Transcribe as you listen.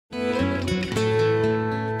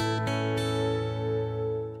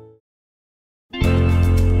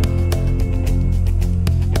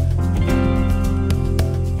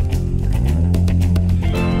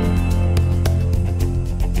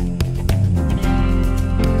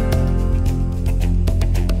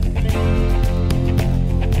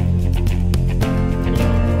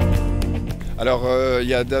Alors il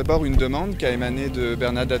y a d'abord une demande qui a émané de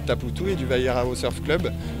Bernadette WASNA et du Vairao Surf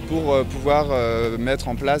Club pour pouvoir mettre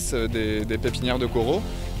en place des pépinières de coraux.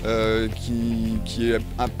 Qui est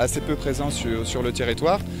assez peu présent sur le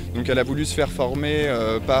territoire. Donc elle a voulu se faire former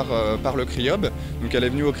par le CRIOBE. Donc elle est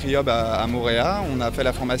venue au CRIOBE à Montréal, on a fait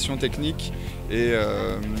la formation technique et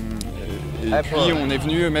puis on est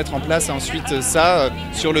venu mettre en place ensuite ça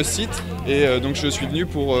sur le site. Et donc je suis venu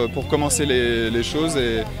pour commencer les choses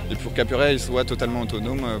et pour qu'Apuré soit totalement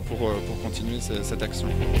autonome pour continuer cette action.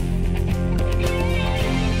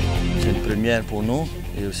 C'est une première pour nous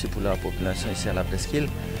et aussi pour la population ici à la presqu'île.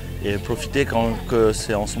 Et profiter quand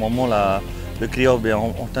c'est en ce moment le CRIOBE est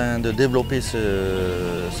en train de développer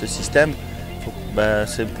ce système.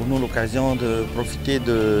 C'est pour nous l'occasion de profiter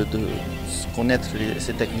de connaître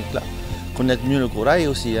ces techniques-là. Connaître mieux le corail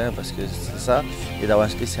aussi, parce que c'est ça, et d'avoir un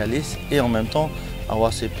spécialiste et en même temps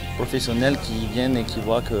avoir ces professionnels qui viennent et qui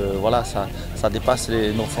voient que voilà, ça dépasse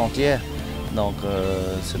nos frontières. Donc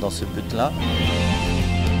c'est dans ce but-là.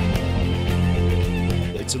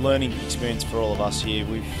 It's a learning experience for all of us here.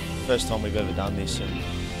 First time we've ever done this, and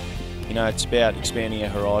you know, it's about expanding our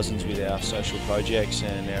horizons with our social projects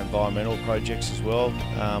and our environmental projects as well,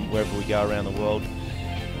 wherever we go around the world.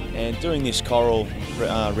 And doing this coral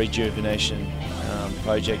rejuvenation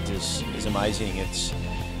project is amazing.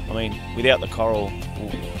 I mean, without the coral,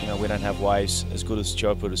 you know, we don't have waves as good as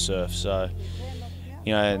Teahupoo to surf. So,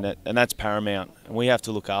 you know, and that's paramount. And we have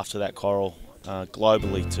to look after that coral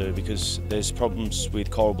globally too, because there's problems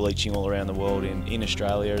with coral bleaching all around the world, in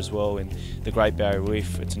Australia as well, in the Great Barrier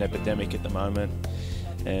Reef. It's an epidemic at the moment,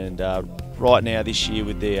 and right now this year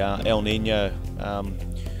with the El Nino,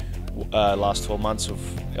 last 12 months of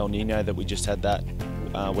El Nino that we just had that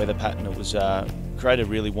weather pattern, it was created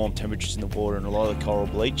really warm temperatures in the water, and a lot of the coral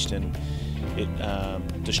bleached, and it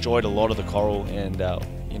destroyed a lot of the coral, and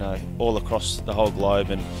you know, all across the whole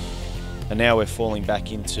globe. And now we're falling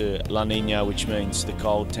back into La Nina, which means the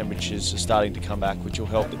cold temperatures are starting to come back, which will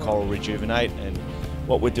help the coral rejuvenate. And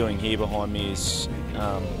what we're doing here behind me is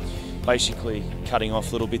basically cutting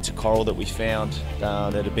off little bits of coral that we found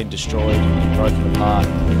that have been destroyed and broken apart.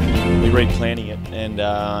 We're replanting it, and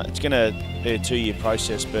it's going to be a 2-year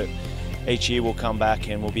process, but each year we'll come back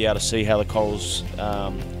and we'll be able to see how the coral's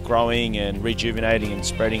growing and rejuvenating and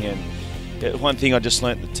spreading. And one thing I just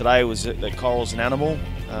learnt today was that coral's an animal.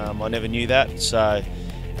 I never knew that, so,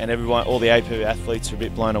 and everyone, all the APU athletes are a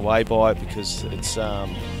bit blown away by it, because it's,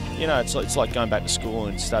 you know, it's like going back to school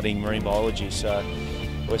and studying marine biology. So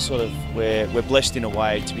we're blessed in a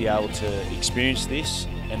way to be able to experience this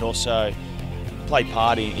and also play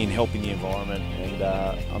part in helping the environment. And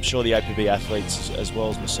I'm sure the APB athletes, as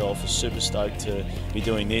well as myself, are super stoked to be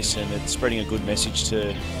doing this, and it's spreading a good message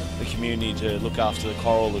to the community to look after the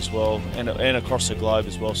coral as well, and across the globe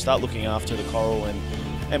as well. Start looking after the coral and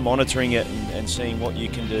monitoring it and seeing what you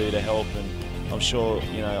can do to help. And I'm sure,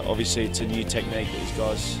 you know, obviously it's a new technique that these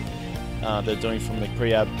guys they're doing from the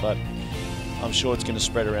CRIOBE, but I'm sure it's going to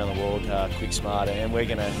spread around the world quick, smart, and we're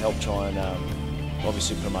going to help try and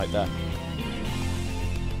obviously promote that.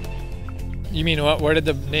 You mean where did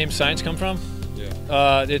the name Science come from?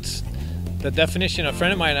 Yeah. It's the definition. A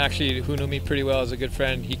friend of mine actually, who knew me pretty well, is a good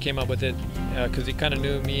friend. He came up with it because he kind of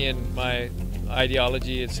knew me and my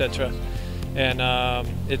ideology, etc. And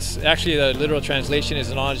it's actually, the literal translation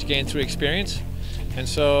is knowledge gained through experience. And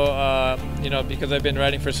so, you know, because I've been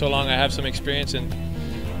writing for so long, I have some experience. And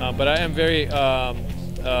but I am very,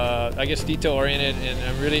 I guess, detail oriented, and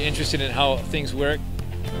I'm really interested in how things work.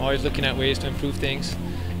 I'm always looking at ways to improve things.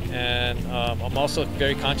 And I'm also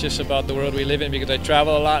very conscious about the world we live in, because I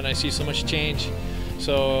travel a lot and I see so much change.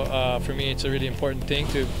 So for me, it's a really important thing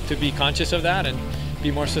to be conscious of that and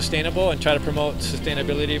be more sustainable and try to promote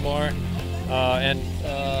sustainability more.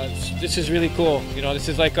 This is really cool. You know, this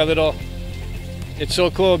is like a little, it's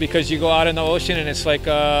so cool because you go out in the ocean and it's like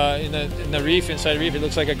in the reef, inside the reef, it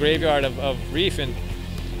looks like a graveyard of reef, and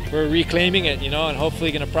we're reclaiming it, you know, and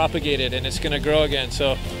hopefully going to propagate it, and it's going to grow again.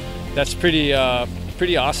 So that's pretty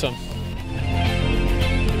awesome.